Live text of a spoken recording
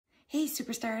Hey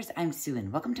superstars, I'm Sue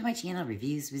and welcome to my channel,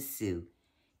 Reviews with Sue.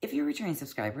 If you're a returning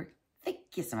subscriber, thank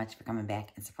you so much for coming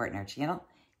back and supporting our channel.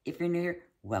 If you're new here,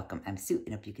 welcome. I'm Sue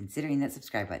and hope you're considering that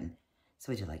subscribe button.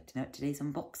 So would you like to know what today's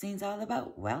unboxing is all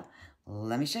about? Well,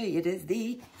 let me show you. It is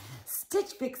the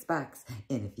Stitch Fix box.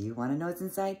 And if you want to know what's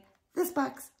inside this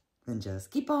box, then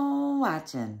just keep on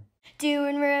watching.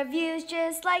 Doing reviews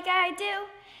just like I do.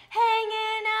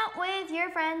 Hanging out with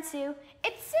your friend Sue.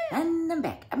 It's Sue. And I'm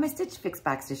back. I have my Stitch Fix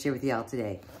box to share with you all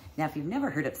today. Now, if you've never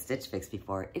heard of Stitch Fix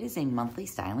before, it is a monthly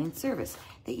styling service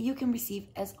that you can receive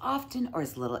as often or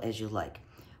as little as you like.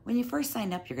 When you first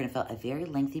sign up, you're going to fill out a very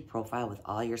lengthy profile with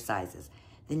all your sizes.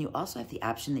 Then you also have the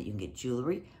option that you can get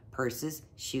jewelry, purses,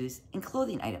 shoes, and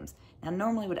clothing items. Now,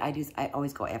 normally what I do is I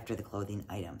always go after the clothing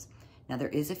items. Now, there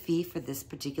is a fee for this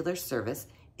particular service.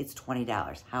 It's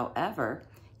 $20. However,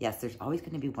 yes, there's always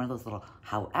going to be one of those little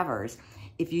howevers.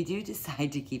 If you do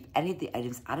decide to keep any of the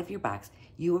items out of your box,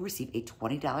 you will receive a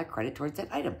 $20 credit towards that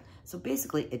item. So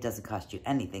basically, it doesn't cost you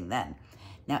anything then.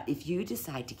 Now, if you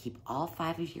decide to keep all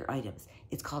 5 of your items,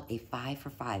 it's called a 5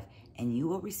 for 5, and you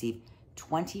will receive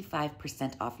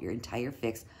 25% off your entire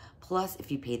fix. Plus, if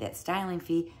you pay that styling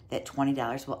fee, that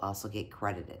 $20 will also get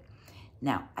credited.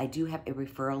 Now, I do have a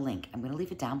referral link. I'm going to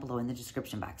leave it down below in the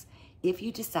description box. If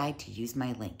you decide to use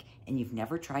my link and you've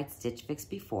never tried Stitch Fix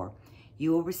before,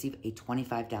 you will receive a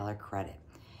 $25 credit.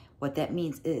 What that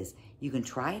means is you can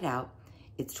try it out.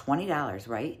 It's $20,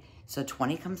 right? So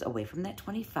 20 comes away from that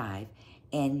 25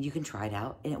 and you can try it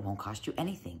out and it won't cost you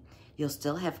anything. You'll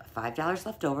still have $5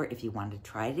 left over if you want to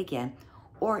try it again,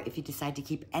 or if you decide to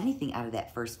keep anything out of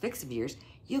that first fix of yours,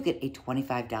 you'll get a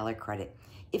 $25 credit.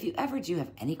 If you ever do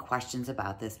have any questions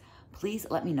about this, please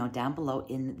let me know down below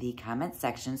in the comment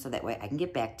section so that way I can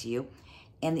get back to you.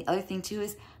 And the other thing too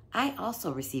is I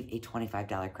also receive a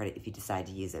 $25 credit if you decide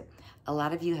to use it. A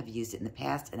lot of you have used it in the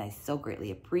past and I so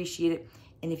greatly appreciate it.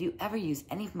 And if you ever use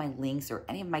any of my links or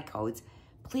any of my codes,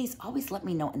 please always let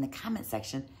me know in the comment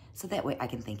section so that way I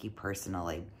can thank you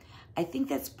personally. I think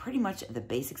that's pretty much the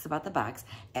basics about the box.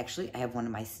 Actually, I have one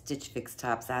of my Stitch Fix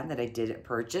tops on that I did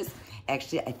purchase.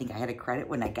 Actually, I think I had a credit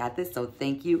when I got this, so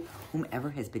thank you, whomever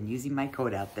has been using my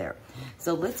code out there.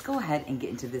 So let's go ahead and get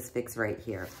into this fix right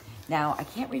here. Now, I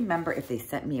can't remember if they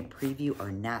sent me a preview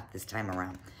or not this time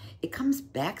around. It comes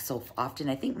back so often.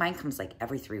 I think mine comes like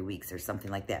every 3 weeks or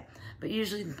something like that. But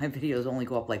usually my videos only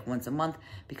go up like once a month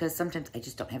because sometimes I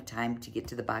just don't have time to get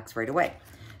to the box right away.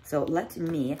 So let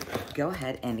me go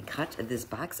ahead and cut this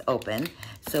box open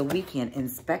so we can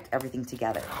inspect everything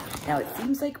together. Now, it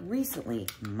seems like recently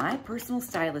my personal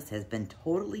stylist has been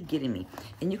totally getting me.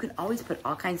 And you can always put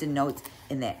all kinds of notes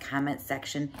in that comment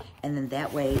section. And then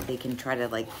that way they can try to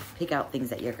like pick out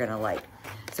things that you're gonna like.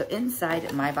 So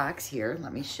inside my box here,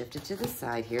 let me shift it to the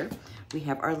side here. We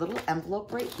have our little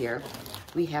envelope right here.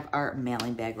 We have our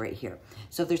mailing bag right here.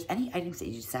 So if there's any items that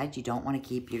you decide you don't want to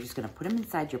keep, you're just going to put them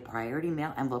inside your priority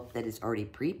mail envelope that is already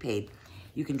prepaid.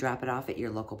 You can drop it off at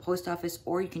your local post office,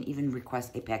 or you can even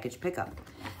request a package pickup.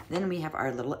 Then we have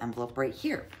our little envelope right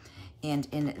here. And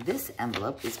in this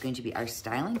envelope is going to be our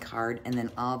styling card and then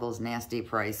all those nasty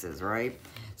prices, right?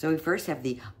 So we first have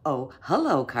the oh,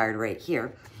 hello card right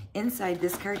here. Inside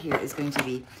this card here is going to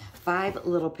be 5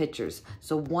 little pictures.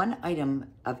 So one item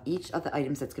of each of the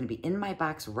items that's going to be in my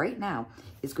box right now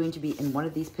is going to be in one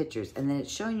of these pictures. And then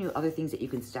it's showing you other things that you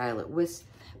can style it with,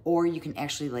 or you can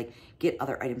actually like get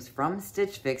other items from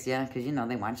Stitch Fix, yeah, because you know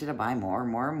they want you to buy more and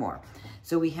more and more.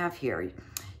 So we have here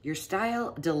your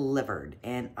style delivered,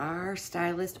 and our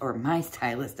stylist, or my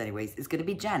stylist anyways, is going to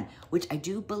be Jen, which I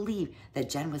do believe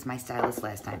that Jen was my stylist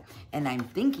last time, and I'm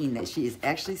thinking that she is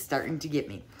actually starting to get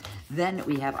me. Then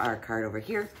we have our card over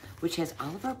here, which has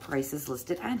all of our prices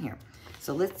listed on here.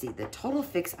 So let's see, the total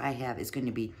fix I have is going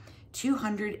to be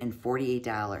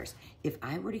 $248. If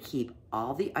I were to keep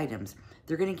all the items,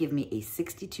 they're going to give me a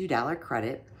 $62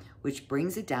 credit, which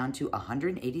brings it down to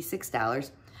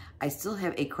 $186. I still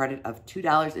have a credit of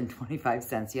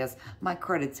 $2.25. Yes, my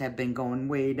credits have been going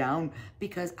way down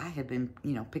because I have been,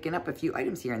 you know, picking up a few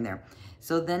items here and there.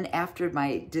 So then after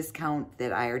my discount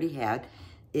that I already had,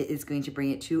 it is going to bring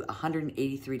it to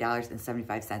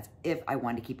 $183.75 if I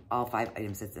want to keep all 5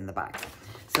 items that's in the box.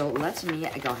 So let me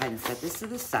go ahead and set this to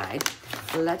the side.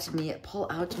 Let me pull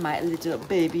out my little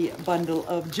baby bundle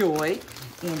of joy.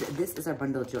 And this is our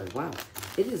bundle of joy. Wow,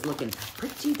 it is looking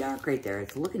pretty dark right there.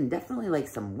 It's looking definitely like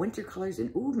some winter colors.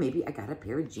 And ooh, maybe I got a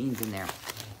pair of jeans in there.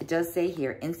 it does say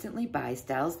here, instantly buy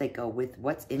styles that go with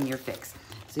what's in your fix.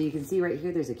 So you can see right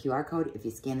here, there's a QR code. If you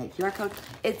scan that QR code,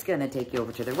 it's gonna take you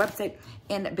over to their website.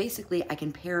 And basically, I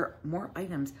can pair more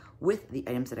items with the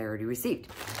items that I already received.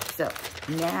 So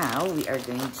now we are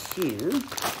going to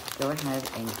go ahead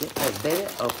and get the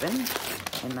bit open.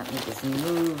 And let me just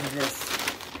move this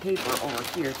paper over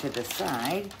here to the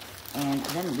side. And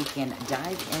then we can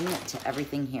dive into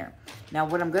everything here. Now,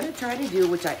 what I'm gonna try to do,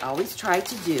 which I always try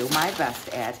to do my best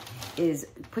at, is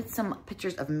put some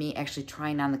pictures of me actually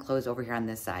trying on the clothes over here on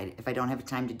this side. If I don't have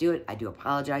time to do it, I do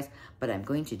apologize, but I'm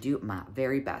going to do my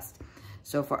very best.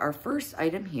 So for our first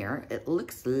item here, it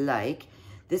looks like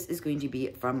this is going to be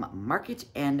from Market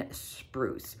and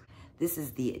Spruce. This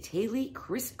is the Taily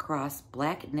Crisscross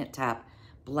Black Knit Top,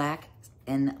 black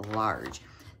and large.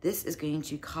 This is going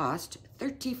to cost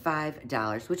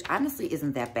 $35, which honestly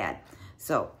isn't that bad.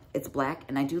 So it's black,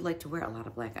 and I do like to wear a lot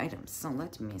of black items. So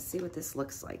let me see what this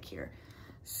looks like here.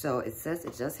 So it says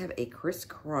it does have a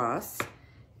crisscross,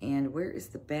 and where is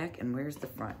the back and where's the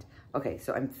front? Okay,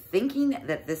 so I'm thinking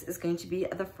that this is going to be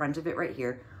the front of it right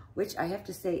here, which I have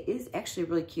to say is actually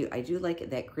really cute. I do like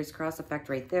that crisscross effect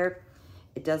right there.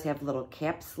 It does have little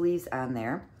cap sleeves on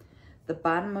there. The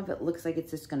bottom of it looks like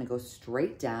it's just gonna go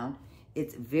straight down.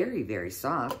 It's very, very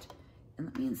soft. And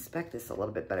let me inspect this a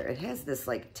little bit better. It has this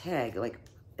like tag, like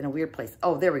in a weird place.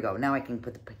 Oh, there we go. Now I can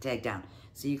put the tag down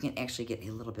so you can actually get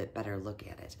a little bit better look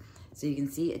at it. So you can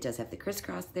see it does have the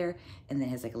crisscross there, and then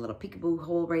it has like a little peekaboo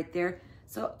hole right there.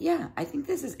 So yeah, I think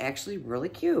this is actually really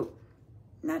cute.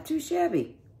 Not too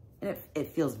shabby. And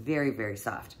it feels very, very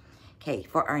soft. Okay,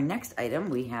 for our next item,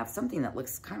 we have something that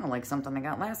looks kind of like something I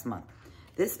got last month.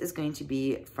 This is going to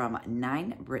be from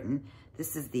 9 Britain.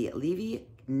 This is the Levy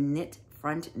Knit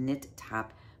Front Knit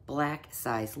Top, black,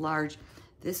 size large.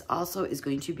 This also is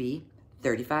going to be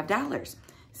 $35.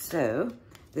 So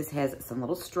this has some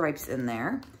little stripes in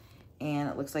there, and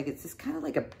it looks like it's just kind of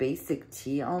like a basic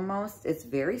tee almost. It's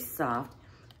very soft.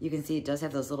 You can see it does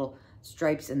have those little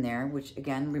stripes in there, which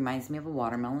again reminds me of a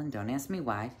watermelon. Don't ask me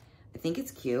why. I think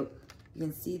it's cute. You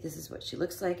can see this is what she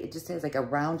looks like. It just has like a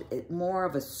round, more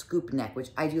of a scoop neck, which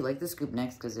I do like the scoop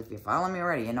necks, because if you follow me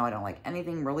already, you know I don't like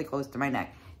anything really close to my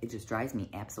neck. It just drives me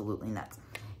absolutely nuts.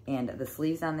 And the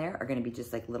sleeves on there are gonna be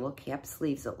just like little cap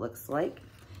sleeves, it looks like.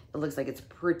 It looks like it's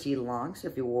pretty long, so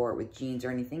if you wore it with jeans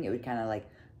or anything, it would kind of like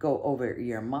go over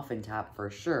your muffin top for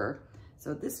sure.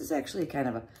 So this is actually kind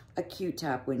of a cute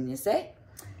top, wouldn't you say?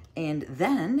 And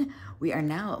then we are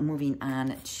now moving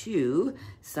on to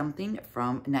something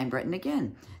from 9 Britain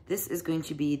again. This is going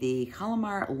to be the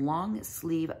Collab long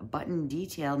sleeve button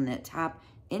detail knit top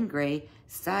in gray,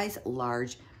 size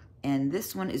large. And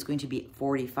this one is going to be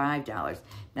 $45.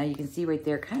 Now you can see right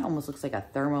there, kind of almost looks like a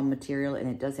thermal material, and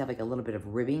it does have like a little bit of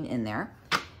ribbing in there.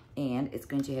 And it's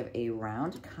going to have a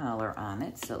round collar on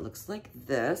it. So it looks like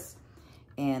this.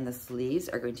 And the sleeves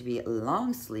are going to be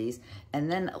long sleeves. And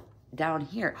then down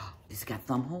here, oh, it's got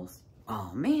thumb holes.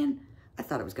 Oh man, I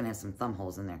thought it was gonna have some thumb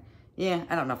holes in there. Yeah,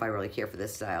 I don't know if I really care for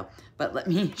this style, but let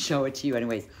me show it to you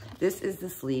anyways. This is the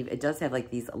sleeve. It does have like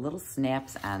these little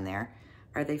snaps on there.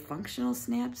 Are they functional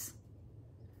snaps?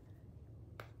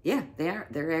 Yeah, they are.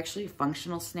 They're actually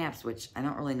functional snaps, which I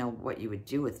don't really know what you would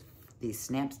do with these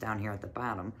snaps down here at the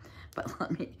bottom, but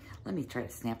let me try to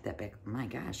snap that back. My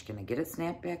gosh, can I get it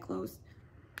snapped back closed?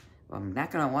 Well, I'm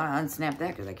not gonna wanna unsnap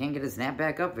that because I can't get it snapped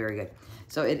back up very good.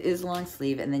 So it is long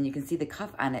sleeve, and then you can see the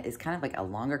cuff on it is kind of like a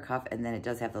longer cuff, and then it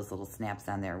does have those little snaps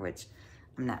on there, which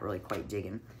I'm not really quite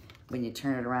digging. When you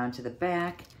turn it around to the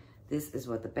back, this is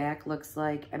what the back looks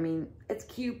like. I mean, it's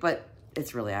cute, but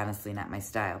it's really honestly not my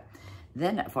style.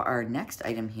 Then for our next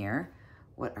item here,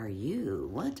 what are you?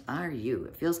 What are you?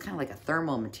 It feels kind of like a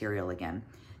thermal material again.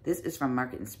 This is from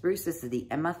Market and Spruce. This is the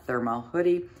Emma Thermal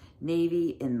Hoodie,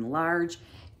 navy in large.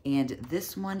 And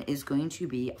this one is going to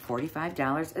be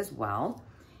 $45 as well.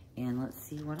 And let's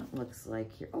see what it looks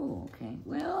like here. Oh, okay.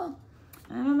 Well,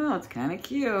 I don't know. It's kind of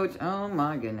cute. Oh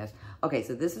my goodness. Okay,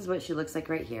 so this is what she looks like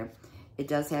right here. It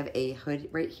does have a hood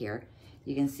right here.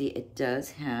 You can see it does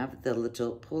have the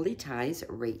little pulley ties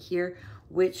right here,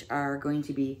 which are going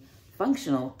to be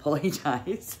functional pulley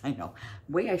ties. I know.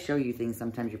 The way I show you things,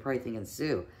 sometimes you're probably thinking,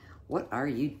 Sue, what are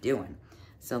you doing?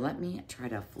 So let me try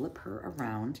to flip her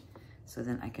around so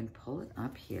then I can pull it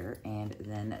up here, and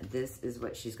then this is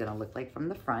what she's gonna look like from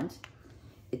the front.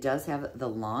 It does have the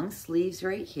long sleeves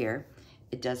right here.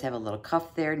 It does have a little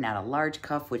cuff there, not a large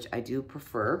cuff, which I do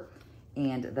prefer.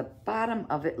 And the bottom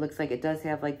of it looks like it does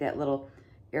have like that little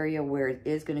area where it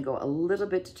is gonna go a little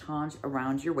bit taut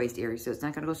around your waist area. So it's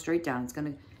not gonna go straight down. It's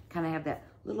gonna kind of have that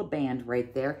little band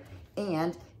right there.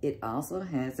 And it also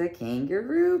has a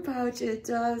kangaroo pouch. It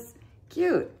does.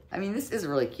 Cute. I mean, this is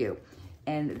really cute.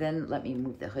 And then let me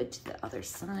move the hood to the other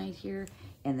side here.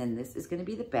 And then this is gonna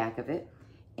be the back of it.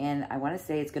 And I wanna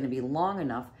say it's gonna be long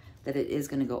enough that it is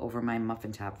gonna go over my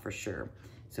muffin top for sure.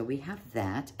 So we have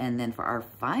that. And then for our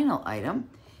final item,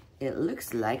 it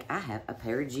looks like I have a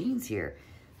pair of jeans here.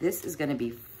 This is gonna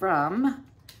be from,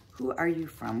 who are you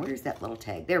from? Where's that little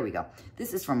tag? There we go.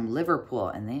 This is from Liverpool,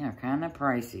 and they are kind of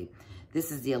pricey.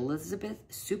 This is the Elizabeth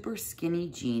Super Skinny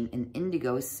Jean in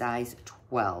Indigo size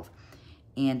 12.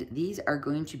 And these are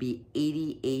going to be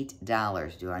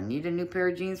 $88. Do I need a new pair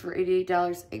of jeans for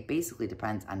 $88? It basically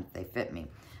depends on if they fit me.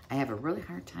 I have a really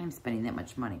hard time spending that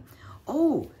much money.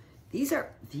 Oh, these are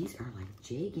like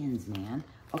jeggings, man.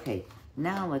 Okay,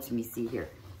 now let me see here.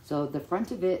 So the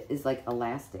front of it is like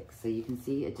elastic. So you can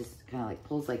see it just kind of like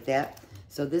pulls like that.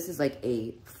 So this is like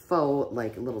a faux,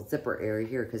 like little zipper area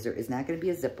here because there is not going to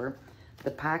be a zipper.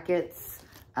 The pockets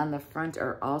on the front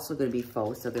are also going to be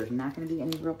faux. So there's not going to be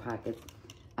any real pockets.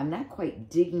 I'm not quite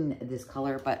digging this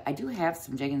color, but I do have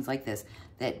some jeggings like this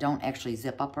that don't actually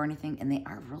zip up or anything. And they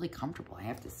are really comfortable, I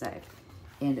have to say.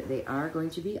 And they are going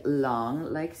to be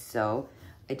long like so.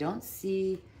 I don't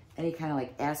see any kind of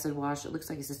like acid wash. It looks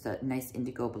like it's just a nice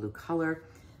indigo blue color.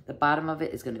 The bottom of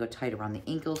it is going to go tight around the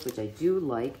ankles, which I do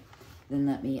like. Then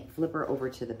let me flip her over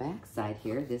to the back side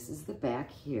here. This is the back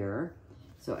here.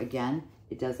 So again,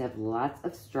 it does have lots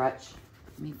of stretch.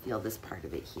 Let me feel this part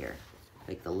of it here.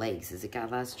 Like the legs, has it got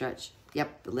a lot of stretch?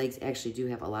 Yep, the legs actually do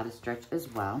have a lot of stretch as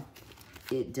well.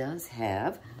 It does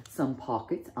have some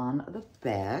pockets on the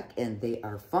back, and they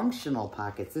are functional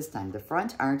pockets this time. The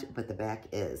front aren't, but the back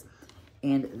is.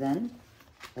 And then,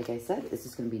 like I said, it's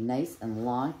just going to be nice and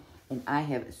long. And I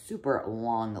have super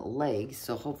long legs,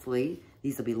 so hopefully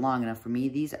these will be long enough for me.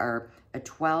 These are a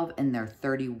 12 and they're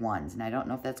 31s. And I don't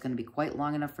know if that's going to be quite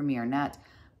long enough for me or not,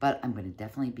 but I'm going to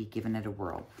definitely be giving it a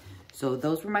whirl. So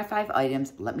those were my 5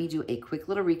 items. Let me do a quick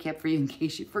little recap for you in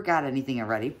case you forgot anything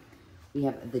already. We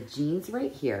have the jeans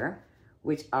right here,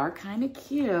 which are kind of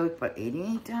cute, but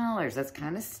 $88, that's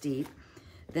kind of steep.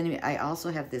 Then I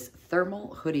also have this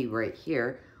thermal hoodie right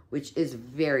here, which is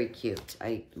very cute.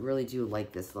 I really do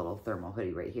like this little thermal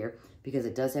hoodie right here because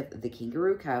it does have the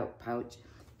kangaroo pouch,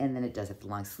 and then it does have the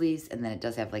long sleeves, and then it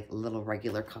does have like little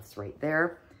regular cuffs right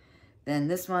there. Then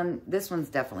this one's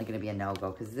definitely going to be a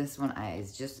no-go because this one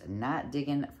is just not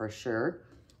digging for sure.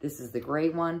 This is the gray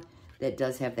one that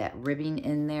does have that ribbing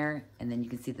in there, and then you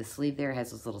can see the sleeve there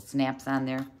has those little snaps on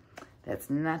there. That's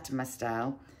not my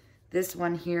style. This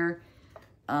one here,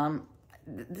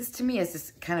 this to me is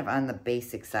just kind of on the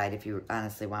basic side, if you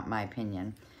honestly want my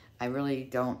opinion. I really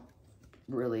don't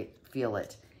really feel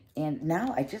it. And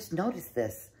now I just noticed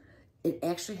this. It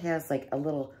actually has like a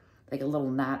little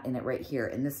knot in it right here.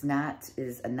 And this knot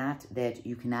is a knot that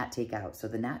you cannot take out. So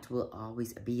the knot will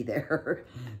always be there.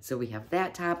 So we have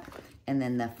that top. And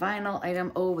then the final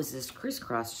item, was this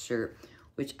crisscross shirt,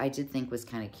 which I did think was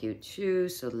kind of cute too.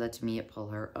 So let me pull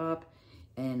her up.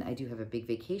 And I do have a big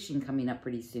vacation coming up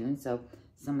pretty soon. So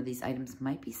some of these items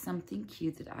might be something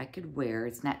cute that I could wear.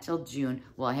 It's not till June.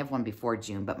 Well, I have one before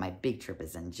June, but my big trip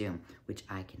is in June, which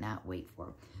I cannot wait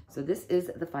for. So this is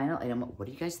the final item. What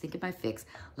do you guys think of my fix?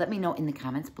 Let me know in the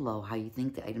comments below how you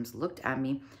think the items looked on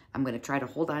me. I'm going to try to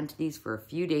hold on to these for a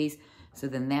few days. So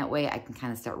then that way I can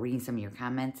kind of start reading some of your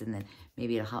comments, and then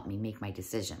maybe it'll help me make my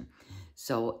decision.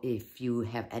 So if you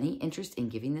have any interest in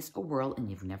giving this a whirl and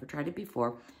you've never tried it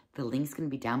before, the link's going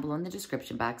to be down below in the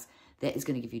description box. That is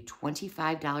going to give you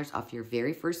 $25 off your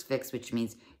very first fix, which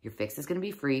means your fix is going to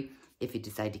be free. If you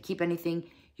decide to keep anything,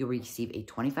 you'll receive a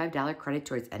 $25 credit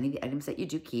towards any of the items that you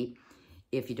do keep.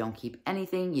 If you don't keep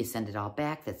anything, you send it all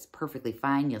back. That's perfectly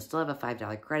fine. You'll still have a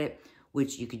 $5 credit,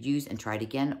 which you could use and try it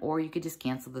again, or you could just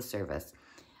cancel the service.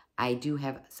 I do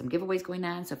have some giveaways going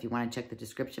on, so if you want to check the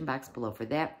description box below for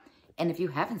that. And if you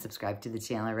haven't subscribed to the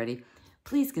channel already,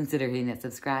 please consider hitting that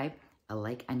subscribe. A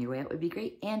like on your way out would be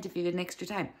great. And if you have an extra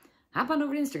time, hop on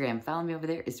over to Instagram. Follow me over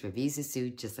there. It's Reviews with Sue,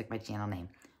 just like my channel name.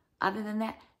 Other than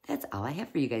that, that's all I have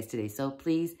for you guys today. So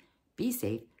please be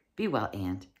safe, be well,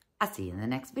 and I'll see you in the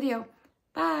next video.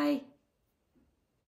 Bye.